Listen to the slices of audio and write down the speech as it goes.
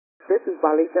This is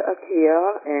Walisa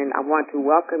Akil, and I want to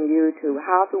welcome you to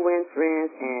How to Win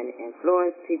Friends and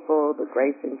Influence People the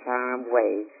Grace and Charm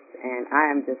Way. And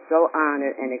I am just so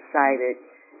honored and excited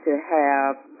to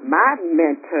have my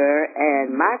mentor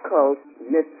and my coach,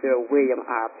 Mr. William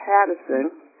R.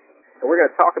 Patterson. And we're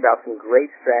going to talk about some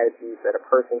great strategies that a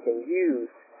person can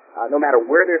use, no matter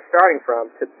where they're starting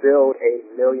from, to build a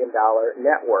 $1 million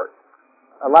network.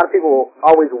 A lot of people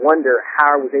always wonder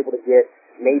how I was able to get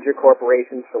major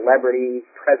corporations, celebrities,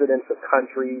 presidents of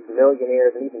countries,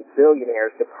 millionaires, and even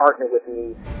billionaires to partner with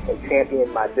me and champion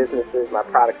my businesses, my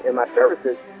products, and my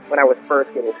services when I was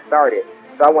first getting started.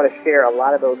 So I want to share a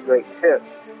lot of those great tips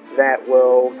that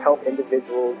will help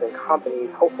individuals and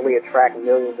companies hopefully attract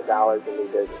millions of dollars in new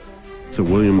business. So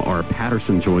William R.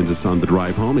 Patterson joins us on The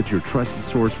Drive Home. It's your trusted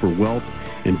source for wealth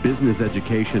and business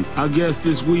education. Our guest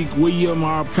this week, William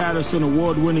R. Patterson,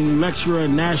 award-winning lecturer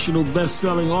and national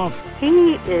best-selling author.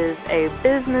 He is a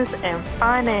business and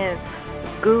finance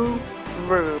guru.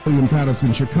 William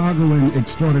Patterson, Chicagoan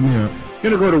extraordinaire.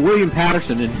 We're going to go to William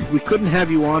Patterson, and we couldn't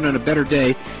have you on a better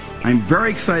day. I'm very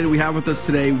excited we have with us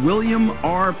today William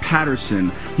R.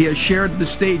 Patterson. He has shared the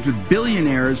stage with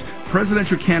billionaires,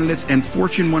 presidential candidates, and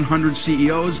Fortune 100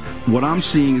 CEOs. What I'm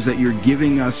seeing is that you're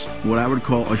giving us what I would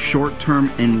call a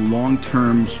short-term and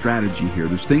long-term strategy here.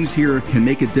 There's things here can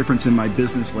make a difference in my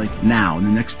business like now, in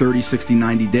the next 30, 60,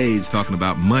 90 days. Talking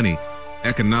about money,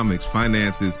 economics,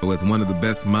 finances, but with one of the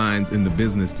best minds in the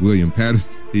business, William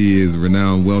Patterson. He is a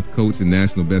renowned wealth coach and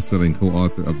national best-selling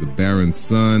co-author of The Baron's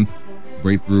Son.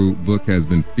 Breakthrough book has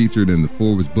been featured in the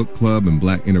Forbes Book Club and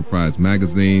Black Enterprise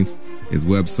Magazine. His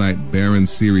website,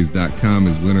 baronseries.com,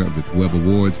 is winner of the 12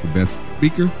 awards for Best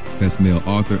Speaker, Best Male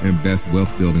Author, and Best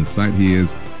Wealth Building Site. He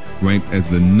is ranked as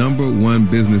the #1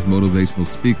 business motivational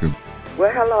speaker.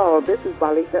 Well, hello, this is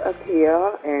Walisa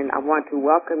Akil, and I want to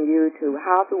welcome you to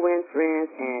How to Win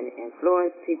Friends and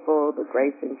Influence People the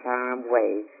Grace and Charm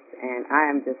Way. And I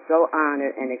am just so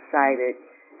honored and excited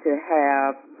to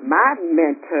have my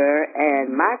mentor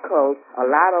and my coach. A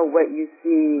lot of what you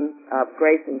see of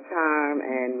Grace and Charm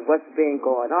and what's been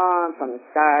going on from the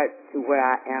start to where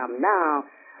I am now,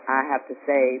 I have to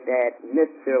say that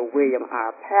Mr. William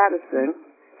R. Patterson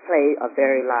played a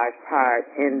very large part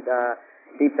in the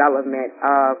development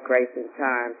of Grace and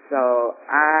Charm. So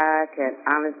I can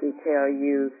honestly tell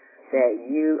you that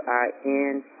you are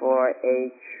in for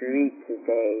a treat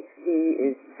today. He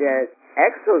is just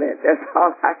excellent. That's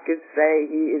all I can say.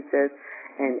 He is just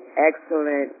an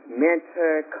excellent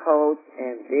mentor, coach,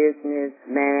 and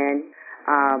businessman.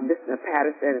 Mr.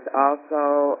 Patterson is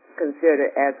also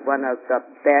considered as one of the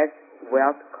best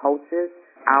wealth coaches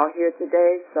out here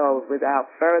today. So without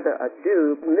further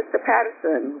ado, Mr.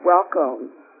 Patterson,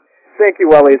 welcome. Thank you,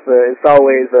 Walisa. It's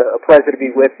always a pleasure to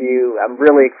be with you. I'm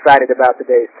really excited about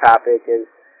today's topic.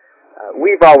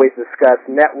 We've always discussed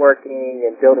networking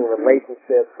and building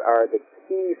relationships are the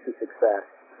keys to success.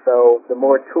 So the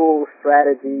more tools,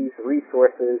 strategies,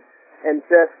 resources, and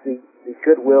just the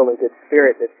goodwill and good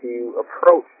spirit that you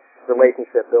approach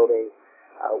relationship building,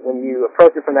 when you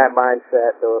approach it from that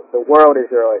mindset, the world is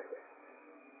your oyster.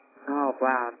 Oh,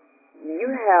 wow. You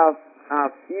have a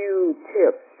few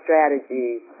tips,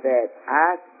 strategies that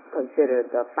I consider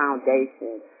the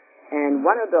foundation. And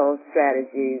one of those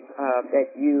strategies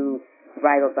that you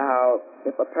write about,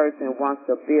 if a person wants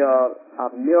to build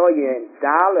 $1 million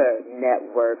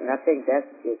network, and I think that's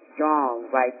strong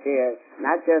right there,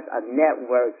 not just a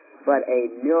network, but a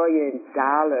 $1 million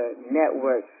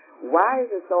network. Why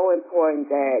is it so important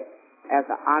that as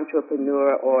an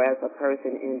entrepreneur or as a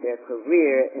person in their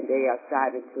career and they are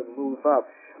starting to move up,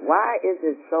 why is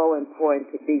it so important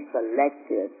to be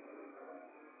selective?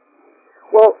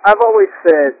 Well, I've always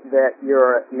said that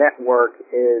your network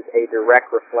is a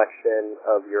direct reflection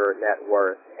of your net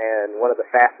worth, and one of the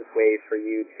fastest ways for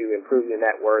you to improve your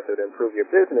net worth or to improve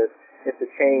your business is to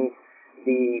change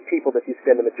the people that you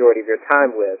spend the majority of your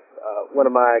time with. One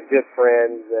of my good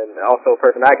friends, and also a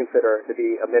person I consider to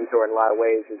be a mentor in a lot of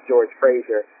ways, is George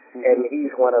Fraser, and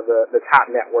he's one of the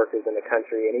top networkers in the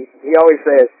country, and he always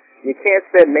says, you can't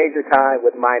spend major time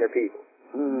with minor people,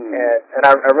 and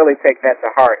I really take that to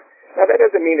heart. Now, that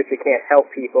doesn't mean that you can't help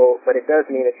people, but it does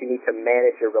mean that you need to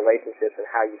manage your relationships and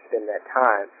how you spend that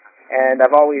time. And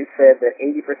I've always said that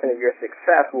 80% of your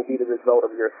success will be the result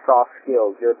of your soft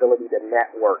skills, your ability to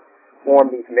network,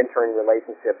 form these mentoring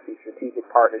relationships, these strategic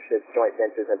partnerships, joint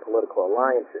ventures, and political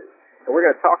alliances. And we're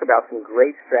going to talk about some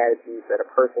great strategies that a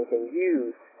person can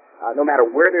use, no matter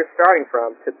where they're starting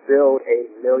from, to build a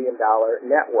 $1 million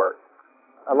network.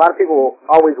 A lot of people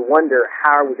always wonder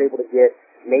how I was able to get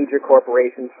major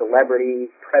corporations, celebrities,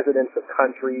 presidents of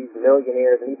countries,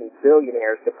 millionaires, and even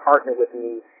billionaires to partner with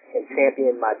me and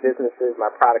champion my businesses, my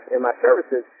products, and my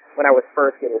services when I was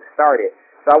first getting started.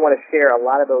 So I want to share a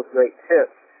lot of those great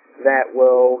tips that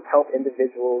will help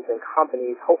individuals and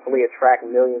companies hopefully attract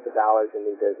millions of dollars in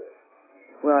new business.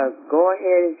 Well, go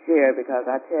ahead and share, because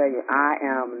I tell you, I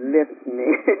am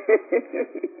listening.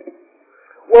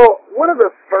 Well, one of the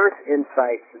first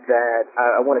insights that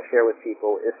I want to share with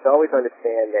people is to always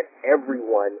understand that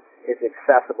everyone is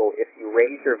accessible if you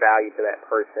raise your value to that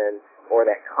person or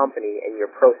that company and you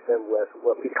approach them with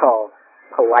what we call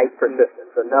polite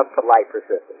persistence, enough polite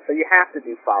persistence. So you have to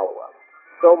do follow-up.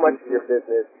 So much of your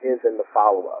business is in the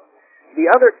follow-up. The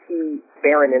other key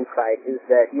Barron insight is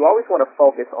that you always want to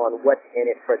focus on what's in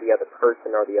it for the other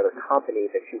person or the other company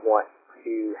that you want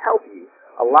to help you.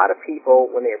 A lot of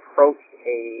people, when they approach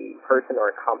a person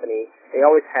or a company, they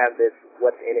always have this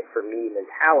what's in it for me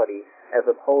mentality, as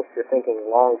opposed to thinking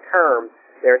long term.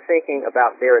 They're thinking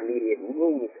about their immediate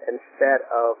needs instead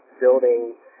of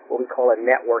building what we call a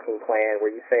networking plan,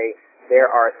 where you say, there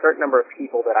are a certain number of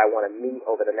people that I want to meet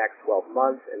over the next 12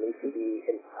 months, and these can be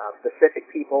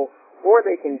specific people, or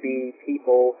they can be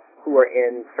people who are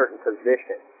in certain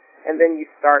positions. And then you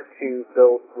start to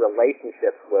build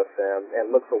relationships with them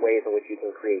and look for ways in which you can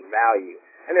create value.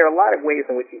 And there are a lot of ways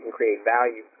in which you can create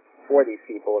value for these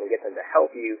people and get them to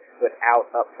help you without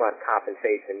upfront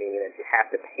compensation, meaning that you have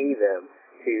to pay them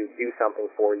to do something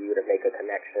for you, to make a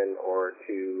connection, or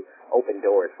to open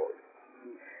doors for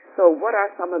you. So what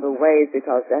are some of the ways,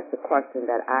 because that's the question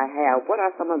that I have, what are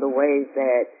some of the ways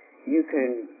that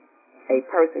a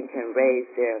person can raise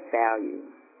their value?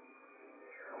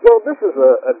 Well, this is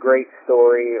a great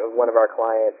story of one of our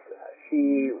clients.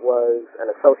 She was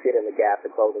an associate in the Gap, the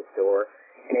clothing store,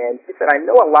 and she said, I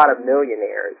know a lot of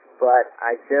millionaires, but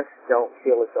I just don't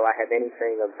feel as though I have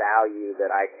anything of value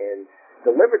that I can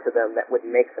deliver to them that would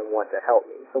make them want to help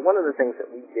me. So one of the things that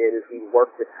we did is we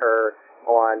worked with her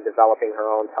on developing her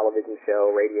own television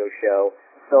show, radio show,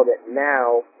 so that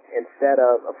now, instead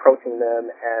of approaching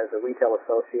them as a retail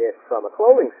associate from a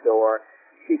clothing store,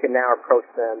 she can now approach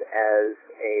them as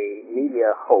a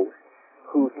media host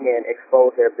who can expose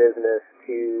their business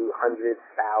to hundreds,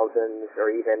 thousands,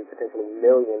 or even potentially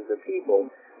millions of people,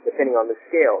 depending on the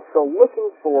scale. So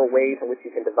looking for ways in which you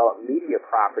can develop media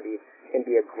properties can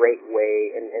be a great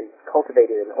way, and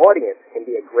cultivating an audience can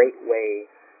be a great way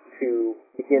to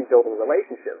begin building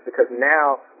relationships. Because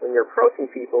now, when you're approaching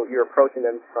people, you're approaching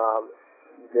them from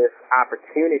this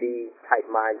opportunity type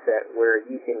mindset where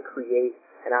you can create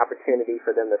an opportunity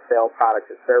for them to sell products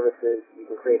or services. You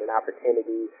can create an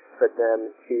opportunity for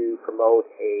them to promote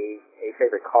a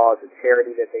favorite cause or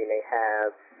charity that they may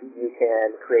have. You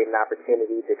can create an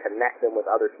opportunity to connect them with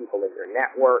other people in your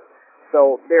network.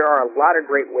 So there are a lot of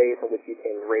great ways in which you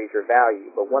can raise your value.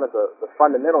 But one of the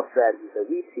fundamental strategies that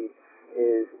we teach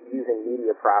is using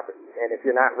media properties. And if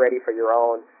you're not ready for your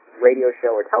own radio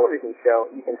show or television show,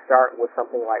 you can start with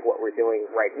something like what we're doing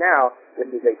right now,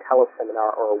 which is a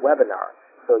teleseminar or a webinar.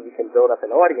 So you can build up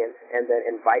an audience and then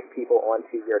invite people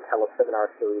onto your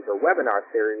teleseminar series or webinar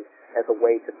series as a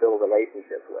way to build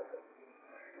relationships with them.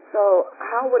 So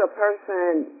how would a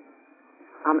person,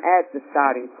 I'm at the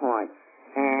starting point,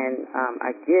 and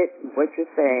I get what you're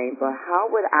saying, but how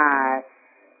would I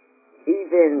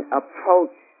even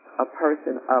approach a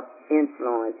person of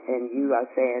influence? And you are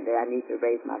saying that I need to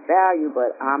raise my value,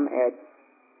 but I'm at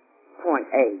point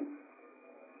A.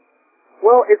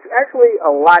 Well, it's actually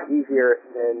a lot easier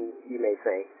than you may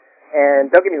think. And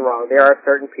don't get me wrong, there are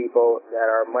certain people that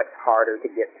are much harder to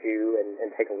get to and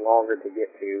take longer to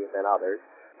get to than others.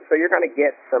 So you're going to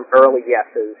get some early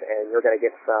yeses, and you're going to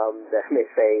get some that may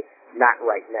say, not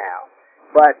right now.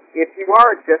 But if you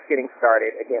are just getting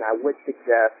started, again, I would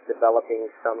suggest developing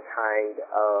some kind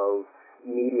of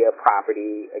media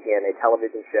property, again, a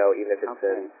television show, even if it's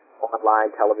an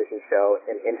online television show,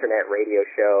 an internet radio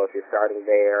show if you're starting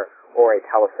there, or a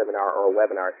teleseminar or a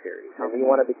webinar series. And you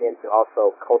want to begin to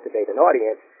also cultivate an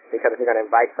audience, because if you're going to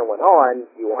invite someone on,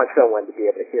 you want someone to be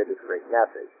able to hear this great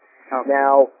message.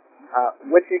 Now,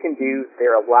 what you can do,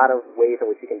 there are a lot of ways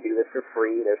in which you can do this for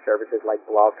free. There's services like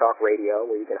Blog Talk Radio,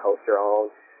 where you can host your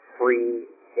own free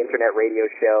internet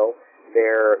radio show.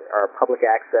 There are public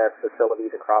access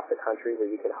facilities across the country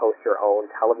where you can host your own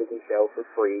television show for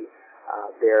free.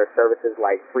 There are services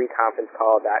like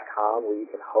freeconferencecall.com where you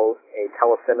can host a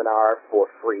teleseminar for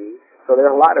free. So there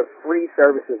are a lot of free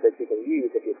services that you can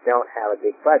use if you don't have a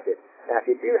big budget. Now, if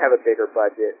you do have a bigger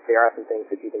budget, there are some things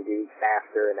that you can do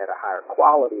faster and at a higher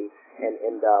quality and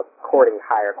end up courting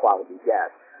higher quality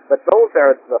guests. But those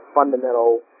are the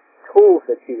fundamental tools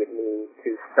that you would need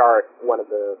to start one of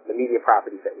the media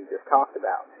properties that we just talked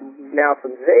about. Mm-hmm. Now,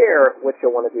 from there, what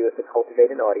you'll want to do is to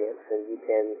cultivate an audience, and you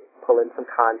can pull in some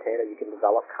content, or you can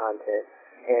develop content.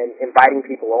 And inviting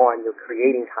people on, you're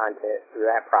creating content through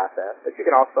that process. But you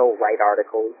can also write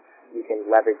articles. You can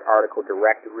leverage article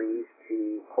directories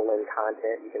to pull in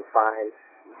content. You can find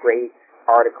great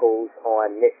articles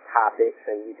on niche topics,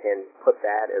 and you can put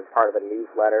that as part of a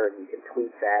newsletter, and you can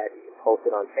tweet that, you can post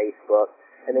it on Facebook,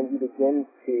 and then you begin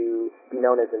to be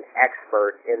known as an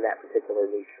expert in that particular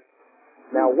niche.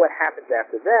 Now, what happens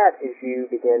after that is you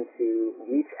begin to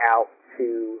reach out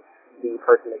to the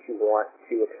person that you want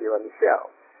to appear on the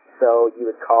show. So you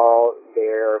would call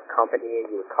their company,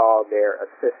 you would call their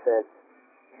assistant,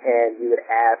 and you would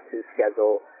ask to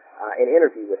schedule an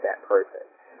interview with that person.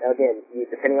 Now, again,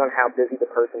 depending on how busy the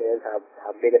person is,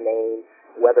 how big a name,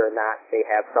 whether or not they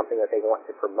have something that they want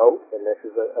to promote, and this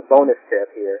is a bonus tip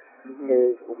here,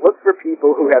 is look for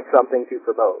people who have something to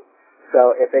promote.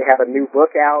 So if they have a new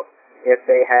book out, if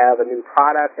they have a new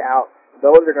product out,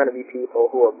 those are going to be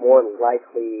people who are more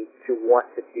likely to want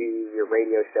to do your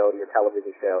radio show, your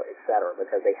television show, etc.,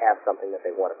 because they have something that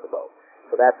they want to promote.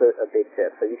 So that's a big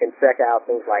tip. So you can check out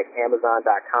things like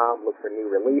Amazon.com, look for new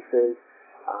releases.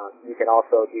 You can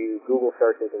also do Google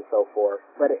searches and so forth.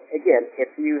 But again,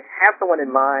 if you have someone in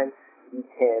mind, you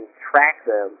can track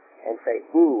them and say,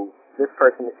 ooh, this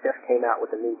person just came out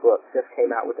with a new book, just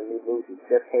came out with a new movie,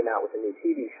 just came out with a new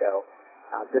TV show.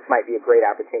 This might be a great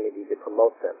opportunity to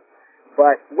promote them.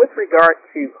 But with regard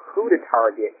to who to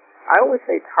target, I always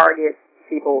say target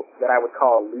people that I would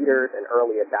call leaders and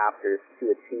early adopters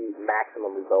to achieve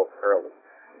maximum results early.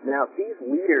 Now, these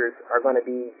leaders are going to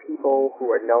be people who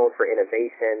are known for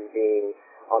innovation, being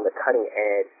on the cutting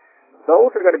edge.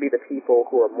 Those are going to be the people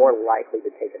who are more likely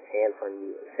to take a chance on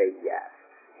you and say yes.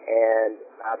 And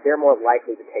they're more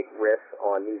likely to take risks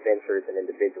on new ventures and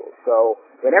individuals. So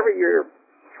whenever you're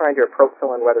trying to approach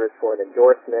someone, whether it's for an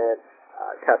endorsement,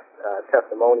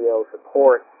 testimonial,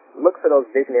 support, look for those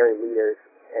visionary leaders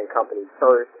and companies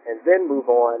first, and then move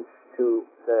on to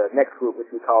the next group, which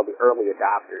we call the early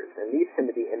adopters. And these tend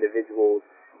to be individuals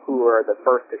who are the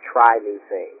first to try new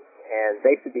things, and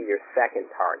they should be your second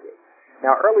target.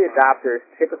 Now, early adopters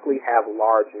typically have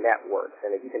large networks,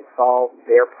 and if you can solve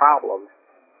their problems,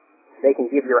 they can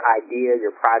give your idea,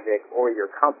 your project, or your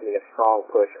company a strong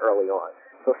push early on.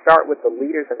 So start with the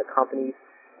leaders and the companies.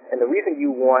 And the reason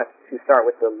you want to start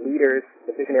with the leaders,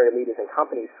 the visionary leaders and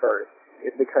companies first,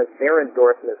 is because their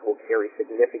endorsements will carry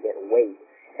significant weight,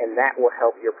 and that will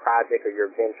help your project or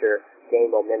your venture gain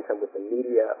momentum with the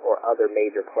media or other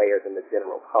major players in the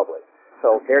general public.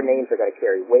 So their names are going to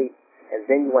carry weight, and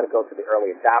then you want to go to the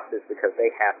early adopters because they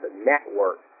have the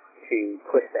network to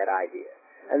push that idea.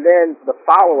 And then the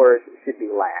followers should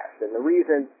be last. And the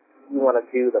reason you want to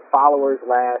do the followers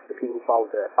last, the people who fall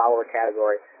into that follower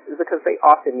category, is because they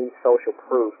often need social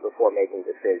proof before making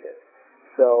decisions.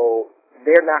 So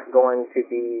they're not going to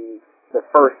be the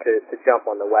first to jump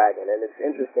on the wagon. And it's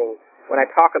interesting, when I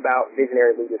talk about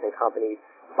visionary leaders and companies,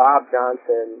 Bob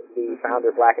Johnson, the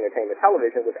founder of Black Entertainment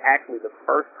Television, was actually the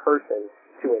first person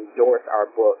to endorse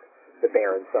our book, The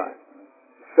Barren Son.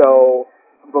 So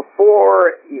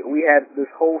before we had this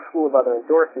whole slew of other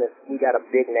endorsements, we got a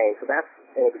big name. So that's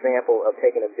an example of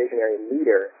taking a visionary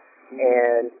leader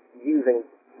and using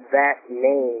that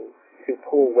name to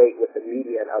pull weight with the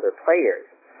media and other players.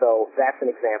 So that's an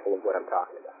example of what I'm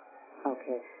talking about.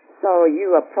 Okay. So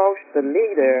you approached the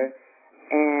leader,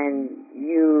 and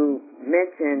you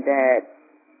mentioned that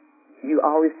you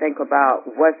always think about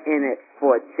what's in it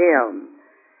for them.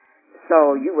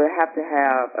 So you would have to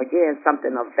have, again,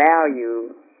 something of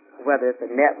value, whether it's a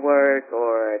network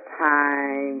or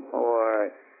time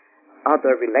or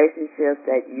other relationships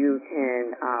that you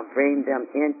can bring them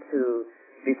into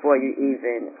before you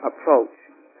even approach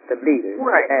the leaders.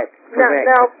 Right. That's correct.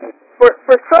 Now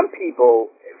for some people,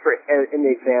 in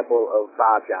the example of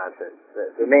Bob Johnson,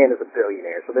 the man is a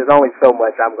billionaire, so there's only so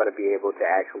much I'm going to be able to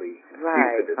actually do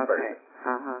for this person.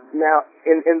 Now,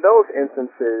 in those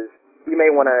instances, you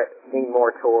may want to lean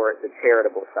more toward the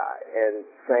charitable side and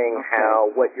saying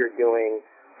how what you're doing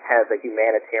has a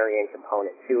humanitarian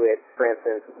component to it. For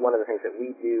instance, one of the things that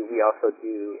we do, we also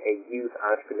do a youth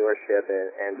entrepreneurship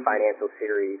and financial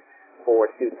series for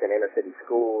students in inner city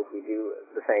schools. We do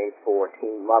the same for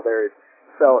teen mothers.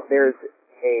 So there's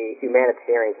a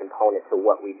humanitarian component to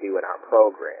what we do in our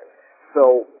program.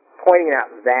 So pointing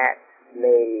out that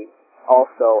may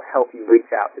also help you reach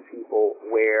out to people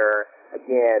where,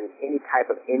 again, any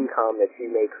type of income that you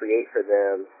may create for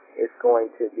them is going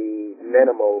to be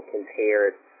minimal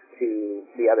compared to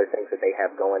the other things that they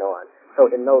have going on. So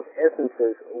in those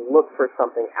instances, look for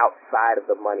something outside of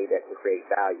the money that can create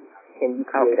value. Can you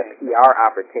create a PR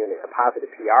opportunity, a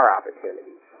positive PR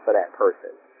opportunity for that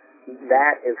person?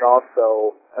 That is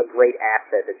also a great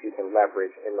asset that you can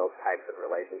leverage in those types of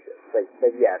relationships.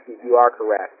 But yes, you are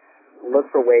correct.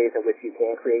 Look for ways in which you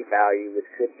can create value, which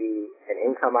could be an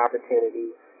income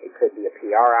opportunity, it could be a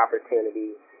PR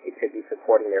opportunity, it could be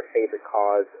supporting their favorite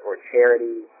cause or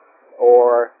charity,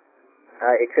 or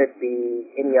it could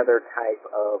be any other type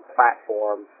of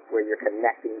platform where you're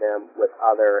connecting them with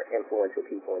other influential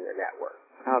people in your network.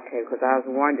 Okay, because I was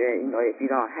wondering, if you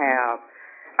don't have,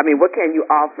 what can you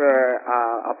offer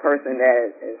a person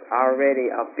that is already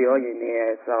a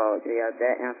billionaire? So, yeah,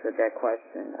 that answered that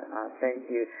question. Thank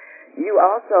you. You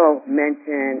also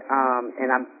mentioned,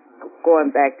 and I'm going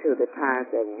back to the times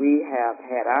that we have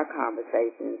had our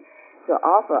conversations, to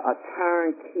offer a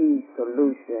turnkey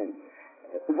solution.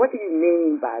 What do you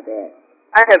mean by that?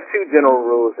 I have two general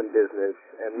rules in business,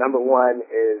 and number one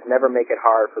is never make it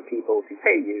hard for people to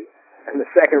pay you, and the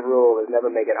second rule is never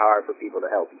make it hard for people to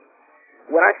help you.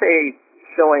 When I say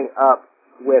showing up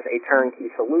with a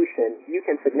turnkey solution, you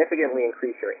can significantly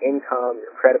increase your income,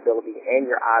 your credibility, and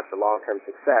your odds for long-term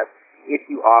success if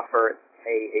you offer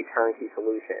a turnkey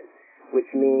solution, which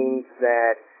means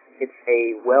that it's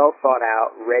a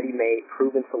well-thought-out, ready-made,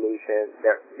 proven solution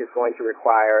that is going to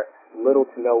require little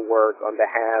to no work on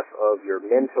behalf of your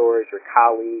mentors, your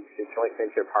colleagues, your joint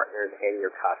venture partners, and your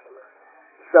customers.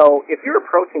 So if you're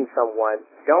approaching someone,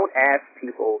 don't ask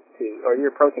them to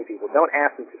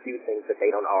do things that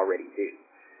they don't already do.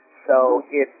 So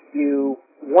if you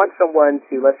want someone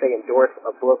to, let's say, endorse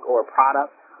a book or a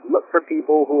product, look for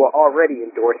people who are already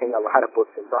endorsing a lot of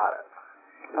books and products.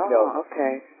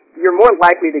 Okay. You're more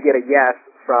likely to get a yes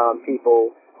from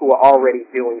people who are already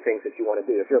doing things that you want to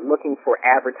do. If you're looking for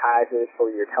advertisers for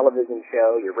your television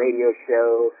show, your radio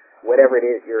show, whatever it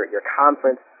is, your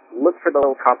conference, look for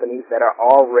those companies that are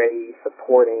already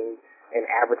supporting and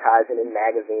advertising in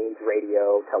magazines,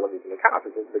 radio, television, and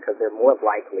conferences, because they're more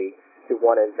likely to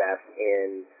want to invest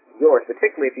in yours,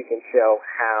 particularly if you can show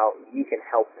how you can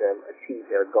help them achieve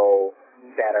their goal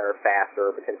better, faster,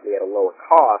 or potentially at a lower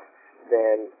cost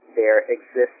than their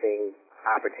existing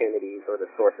opportunities or the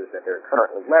sources that they're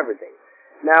currently leveraging.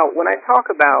 Now, when I talk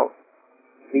about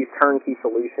these turnkey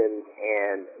solutions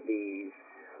and these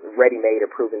ready-made or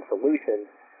proven solutions,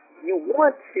 you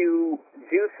want to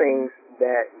do things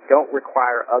that don't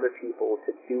require other people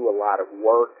to do a lot of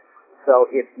work. So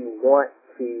if you want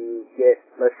to get,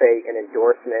 let's say, an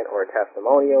endorsement or a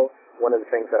testimonial, one of the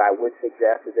things that I would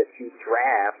suggest is that you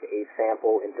draft a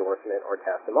sample endorsement or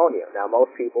testimonial. Now, most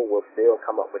people will still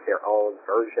come up with their own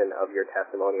version of your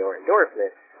testimonial or endorsement,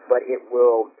 but it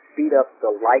will speed up the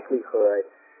likelihood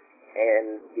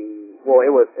and it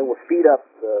will speed up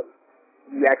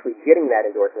you actually getting that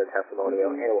endorsement or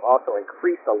testimonial, and it will also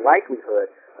increase the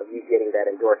likelihood of you getting that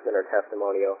endorsement or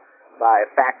testimonial by a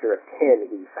factor of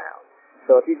 10, we found.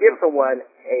 So if you give someone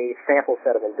a sample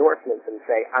set of endorsements and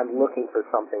say, I'm looking for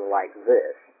something like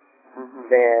this,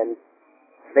 then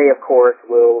they, of course,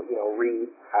 will,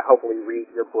 hopefully read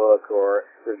your book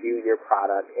or review your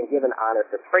product and give an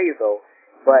honest appraisal,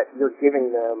 but you're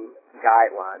giving them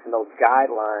guidelines, and those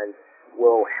guidelines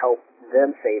will help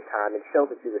them save time and show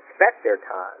that you respect their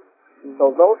time.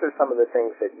 So those are some of the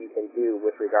things that you can do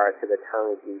with regard to the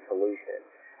turnkey solution.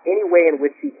 Any way in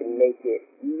which you can make it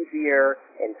easier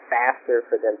and faster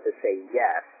for them to say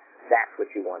yes, that's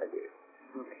what you want to do.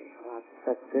 Okay, well,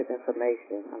 that's good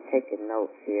information. I'm taking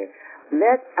notes here.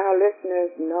 Let our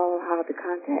listeners know how to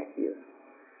contact you.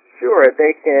 Sure,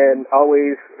 they can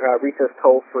always reach us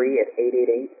toll-free at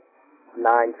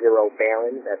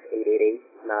 888-90-BARON. That's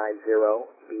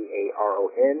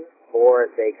 888-90-BARON. Or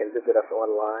they can visit us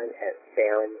online at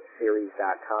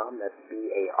baronseries.com. That's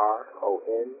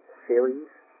BARON series.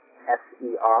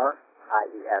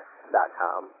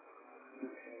 SERIES.com.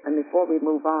 And before we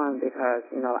move on, because,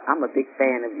 I'm a big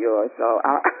fan of yours, so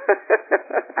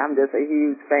I'm just a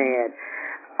huge fan.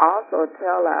 Also,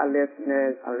 tell our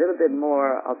listeners a little bit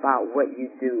more about what you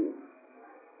do.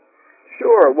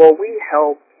 Sure. Well, we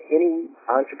help any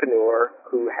entrepreneur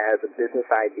who has a business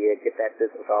idea get that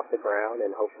business off the ground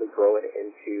and hopefully grow it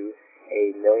into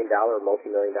a $1 million or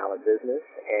multi-million-dollar business.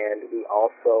 And we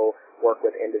also work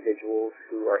with individuals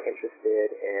who are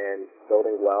interested in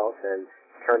building wealth and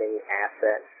turning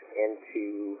assets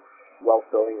into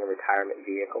wealth-building and retirement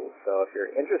vehicles. So if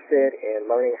you're interested in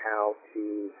learning how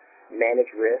to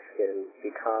manage risk and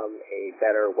become a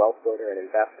better wealth builder and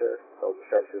investor, those are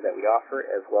services that we offer,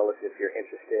 as well as if you're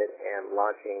interested in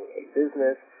launching a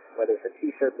business, whether it's a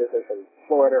t-shirt business in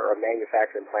Florida or a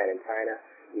manufacturing plant in China,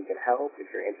 we can help. If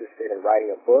you're interested in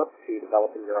writing a book to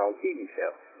developing your own TV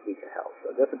show, we can help.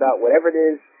 So just about whatever it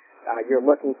is you're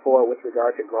looking for with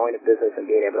regard to growing a business and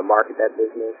being able to market that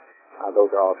business, those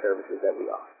are all services that we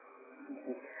offer.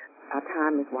 Okay. Our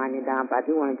time is winding down, but I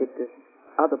do want to get this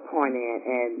other point in,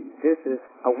 and this is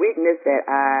a weakness that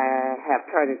I have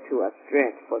turned into a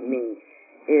strength for me,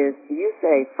 is you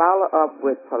say follow up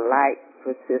with polite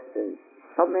persistence.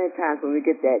 So many times when we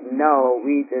get that no,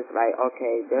 we just like,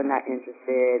 okay, they're not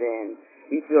interested, and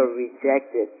we feel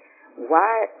rejected.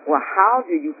 How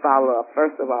do you follow up,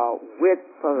 first of all, with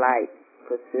polite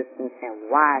persistence,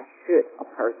 and why should a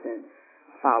person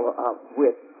follow up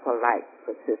with polite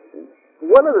persistence?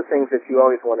 One of the things that you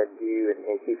always want to do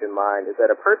and keep in mind is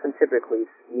that a person typically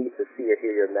needs to see or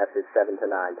hear your message 7 to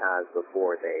 9 times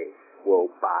before they will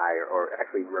buy or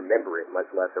actually remember it, much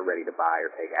less are ready to buy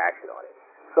or take action on it.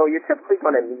 So you're typically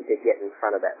going to need to get in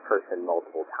front of that person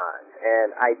multiple times.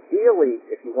 And ideally,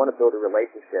 if you want to build a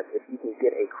relationship, if you can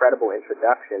get a credible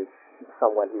introduction to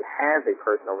someone who has a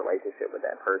personal relationship with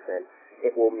that person,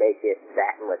 it will make it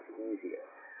that much easier.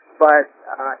 But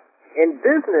in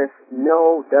business,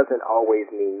 no doesn't always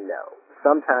mean no.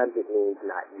 Sometimes it means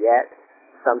not yet.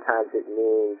 Sometimes it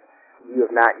means you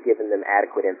have not given them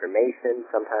adequate information.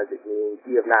 Sometimes it means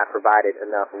you have not provided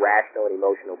enough rational and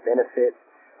emotional benefits.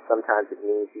 Sometimes it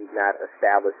means you've not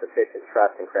established sufficient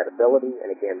trust and credibility.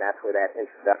 And again, that's where that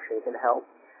introduction can help.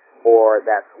 Or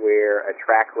that's where a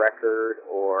track record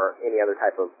or any other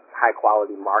type of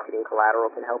high-quality marketing collateral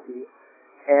can help you.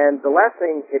 And the last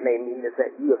thing it may mean is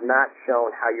that you have not shown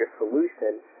how your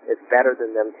solution is better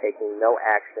than them taking no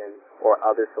action or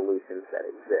other solutions that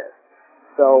exist.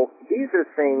 So these are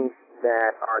things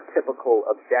that are typical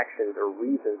objections or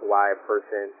reasons why a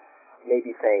person may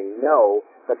be saying no,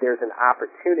 but there's an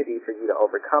opportunity for you to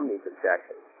overcome these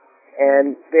objections.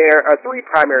 And there are 3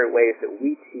 primary ways that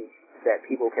we teach that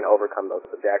people can overcome those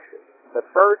objections. The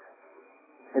first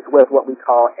is with what we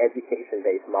call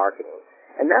education-based marketing.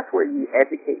 And that's where you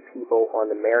educate people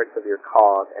on the merits of your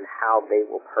cause and how they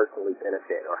will personally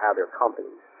benefit or how their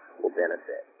companies will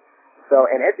benefit. So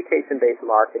an education-based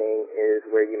marketing is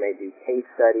where you may do case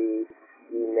studies,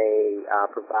 you may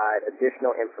provide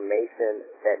additional information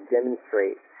that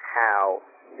demonstrates how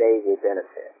they will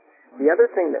benefit. The other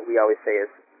thing that we always say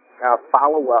is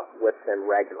follow up with them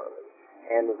regularly.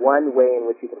 And one way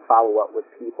in which you can follow up with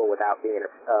people without being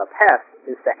a pest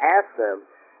is to ask them,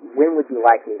 when would you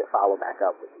like me to follow back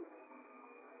up with you?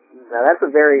 Now, that's a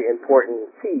very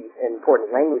important key and important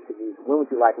language to use. When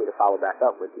would you like me to follow back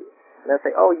up with you? And they'll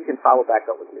say, you can follow back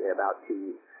up with me in about 2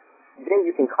 weeks. Then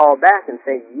you can call back and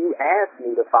say, you asked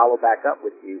me to follow back up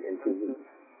with you in 2 weeks,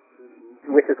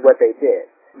 which is what they did,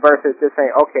 versus just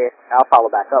saying, okay, I'll follow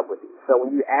back up with you. So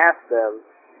when you ask them,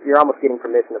 you're almost getting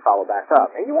permission to follow back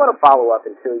up. And you want to follow up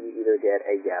until you either get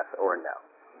a yes or a no.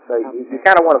 So you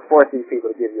kind of want to force these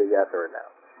people to give you a yes or a no.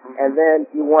 And then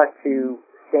you want to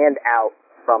stand out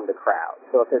from the crowd.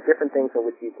 So if there's different things in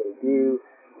which you can do,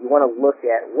 you want to look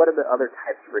at what are the other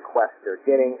types of requests they're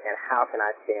getting and how can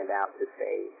I stand out to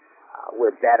say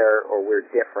we're better or we're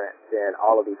different than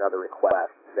all of these other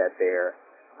requests that they're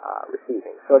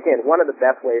receiving. So again, one of the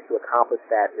best ways to accomplish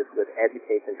that is with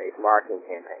education-based marketing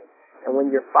campaigns. And when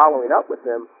you're following up with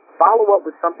them, follow up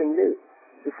with something new.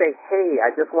 To say, hey, I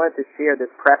just wanted to share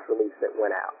this press release that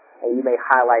went out. And you may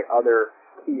highlight other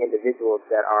key individuals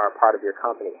that are a part of your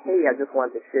company. Hey, I just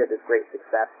wanted to share this great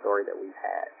success story that we've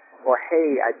had. Or,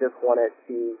 hey, I just wanted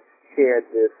to share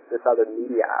this other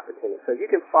media opportunity. So you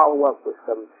can follow up with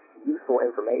some useful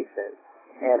information,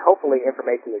 and hopefully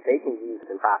information that they can use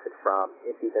and profit from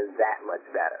is even that much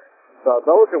better. So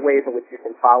those are ways in which you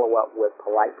can follow up with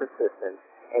polite persistence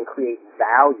and create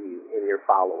value in your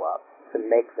follow-up to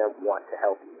make them want to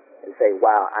help you and say,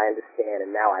 wow, I understand,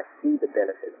 and now I see the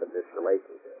benefits of this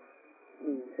relationship.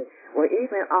 Well,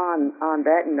 even on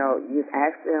that note, you've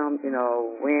asked them,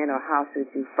 when or how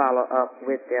should you follow up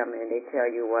with them, and they tell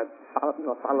you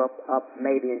follow up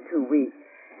maybe in 2 weeks,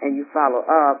 and you follow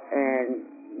up, and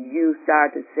you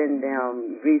start to send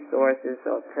them resources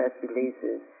or press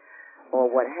releases or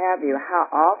what have you. How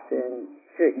often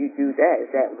should you do that? Is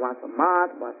that once a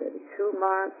month, once every 2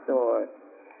 months, or?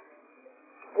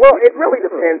 Well, it really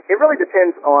depends. It really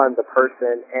depends on the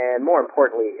person, and more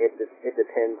importantly, it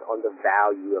depends on the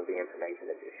value of the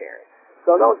information that you're sharing.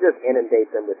 So don't just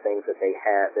inundate them with things that they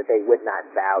have that they would not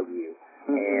value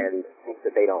and things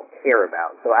that they don't care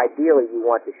about. So ideally, you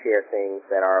want to share things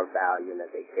that are of value and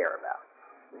that they care about.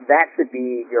 That should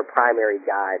be your primary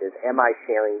guide: is am I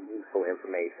sharing useful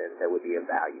information that would be of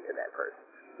value to that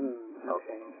person?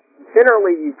 Okay.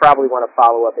 Generally, you probably want to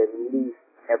follow up at least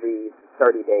every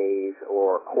 30 days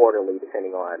or quarterly,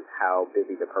 depending on how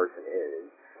busy the person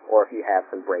is, or if you have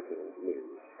some breaking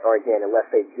news. Or again, unless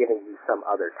they've given you some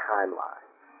other timeline.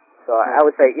 So I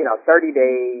would say, 30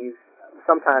 days,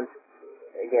 sometimes,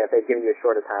 again, if they've given you a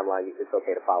shorter timeline, it's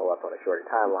okay to follow up on a shorter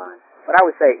timeline. But I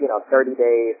would say, 30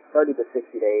 days, 30 to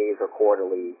 60 days or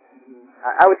quarterly.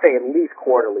 I would say at least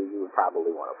quarterly you would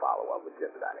probably want to follow up with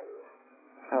just about anyone.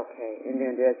 Okay, and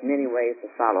then there's many ways to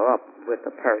follow up with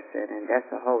a person, and that's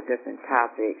a whole different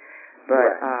topic.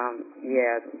 But,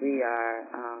 we are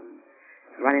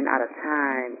running out of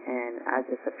time, and I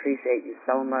just appreciate you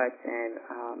so much, and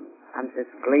I'm just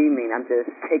gleaming. I'm just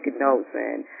taking notes,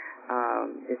 and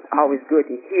it's always good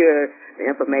to hear the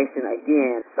information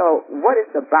again. So what is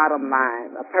the bottom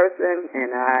line? A person,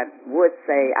 and I would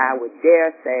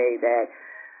dare say that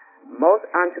most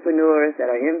entrepreneurs that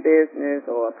are in business,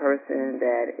 or a person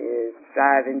that is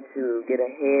striving to get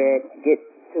ahead, get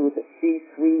to the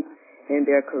C-suite in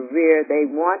their career, they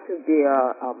want to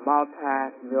build a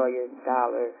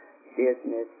multi-million-dollar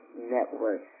business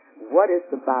network. What is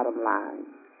the bottom line?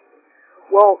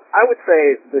 Well, I would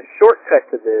say the shortcut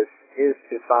to this is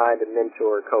to find a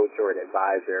mentor, coach, or an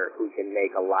advisor who can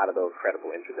make a lot of those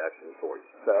credible introductions for you.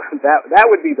 So that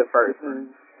would be the first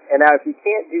one. And now if you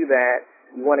can't do that,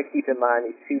 you want to keep in mind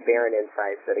these two Barron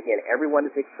insights that, again, everyone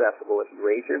is accessible if you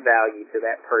raise your value to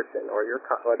that person or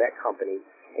that company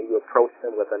and you approach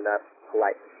them with enough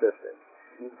polite persistence.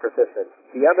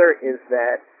 The other is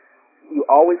that you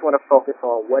always want to focus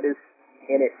on what is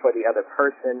in it for the other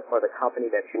person or the company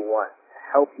that you want to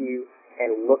help you,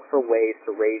 and look for ways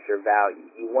to raise your value.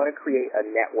 You want to create a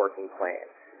networking plan.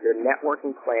 Your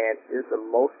networking plan is the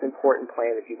most important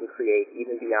plan that you can create,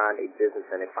 even beyond a business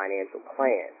and a financial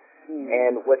plan.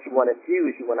 And what you want to do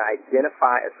is you want to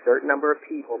identify a certain number of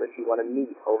people that you want to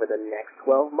meet over the next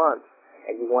 12 months,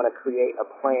 and you want to create a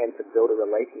plan to build a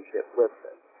relationship with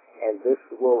them. And this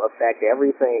will affect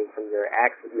everything from the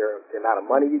amount of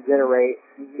money you generate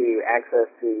to access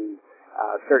to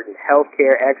certain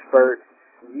healthcare experts.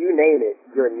 You name it,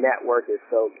 your network is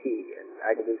so key. And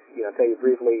I can just tell you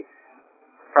briefly,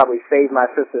 probably saved my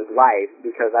sister's life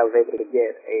because I was able to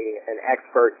get an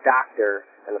expert doctor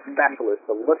and a specialist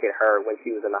to look at her when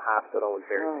she was in the hospital and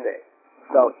very sick.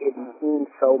 So it means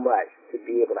so much to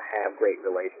be able to have great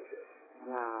relationships.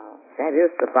 Wow, that is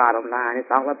the bottom line.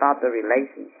 It's all about the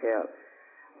relationship.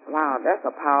 Wow, that's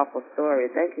a powerful story.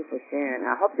 Thank you for sharing.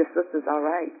 I hope your sister's all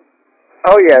right.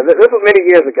 Oh, yeah. This was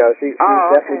many years ago. She's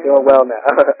definitely doing well now.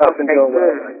 Up and doing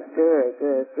well. Good.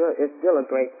 It's still a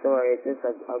great story. It's just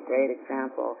a great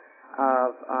example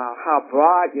of how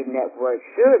broad your network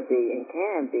should be and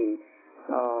can be.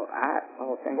 So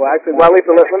thank you. Well, actually,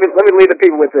 Lisa, let me leave the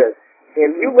people with this.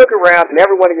 If you look around and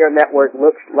everyone in your network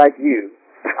looks like you,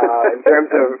 in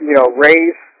terms of,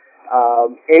 race,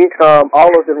 income, all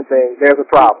those different things, there's a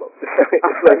problem.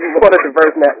 So you want a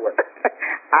diverse network.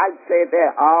 I say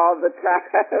that all the time,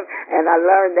 and I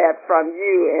learned that from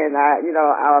you. And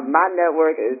my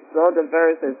network is so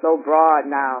diverse and so broad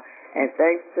now, and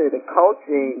thanks to the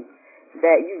coaching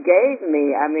that you gave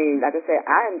me. I mean, like I said,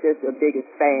 I am just your biggest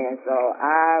fan, so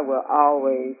I will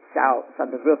always shout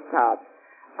from the rooftops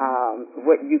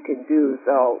what you can do.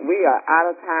 So we are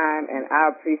out of time, and I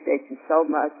appreciate you so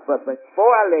much. But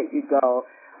before I let you go,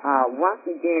 once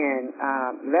again,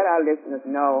 let our listeners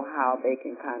know how they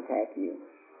can contact you.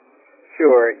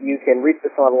 Sure. You can reach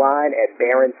us online at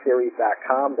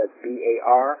BarronSeries.com. That's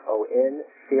BARON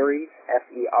Series,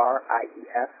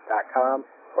 SERIES.com,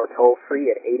 or toll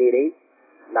free at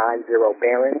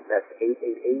 888-90-BARRON. That's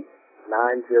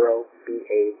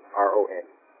 888-90-BARON.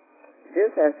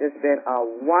 This has just been a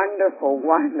wonderful,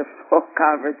 wonderful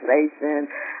conversation.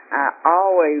 I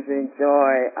always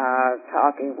enjoy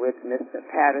talking with Mr.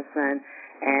 Patterson,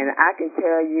 and I can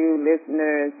tell you,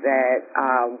 listeners, that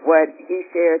what he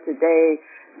shared today,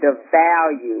 the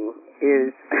value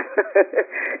is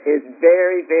is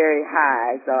very, very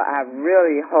high. So I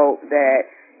really hope that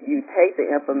you take the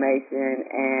information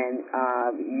and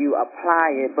you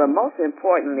apply it. But most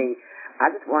importantly, I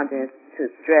just wanted to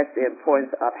stress the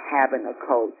importance of having a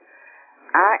coach.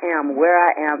 I am where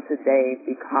I am today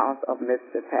because of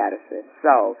Mr. Patterson.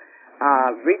 So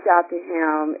reach out to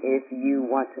him if you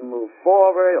want to move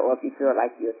forward, or if you feel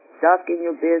like you're stuck in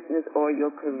your business or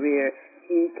your career.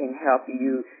 He can help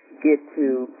you get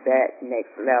to that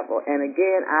next level. And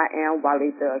again, I am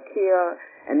Walita Akia,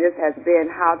 and this has been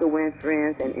How to Win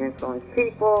Friends and Influence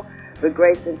People, the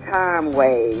Grace and Charm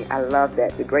Way. I love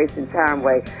that, the Grace and Charm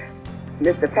Way.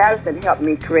 Mr. Patterson helped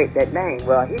me create that name.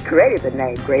 Well, he created the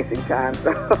name Grace and Charm.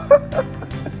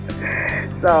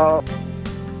 So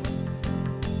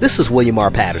This is William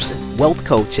R. Patterson, wealth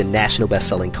coach and national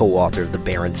best-selling co-author of The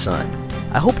Barron Sun.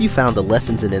 I hope you found the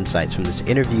lessons and insights from this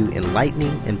interview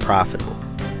enlightening and profitable.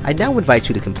 I now invite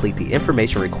you to complete the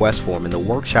information request form in the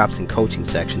workshops and coaching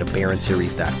section of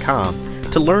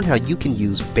BarronSeries.com to learn how you can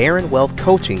use Barron Wealth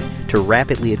Coaching to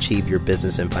rapidly achieve your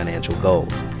business and financial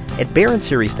goals. At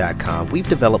BarronSeries.com, we've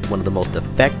developed one of the most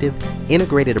effective,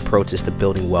 integrated approaches to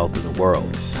building wealth in the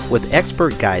world. With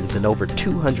expert guidance and over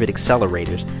 200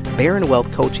 accelerators, Barron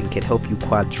Wealth Coaching can help you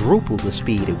quadruple the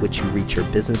speed at which you reach your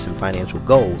business and financial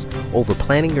goals over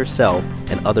planning yourself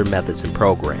and other methods and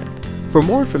programs. For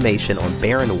more information on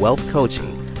Barron Wealth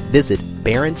Coaching, visit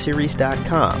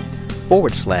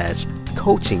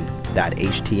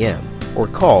BarronSeries.com/coaching.htm or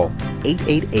call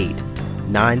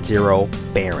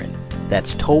 888-90-BARRON.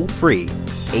 That's toll free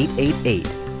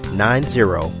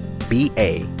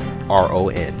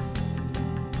 888-90-BARRON.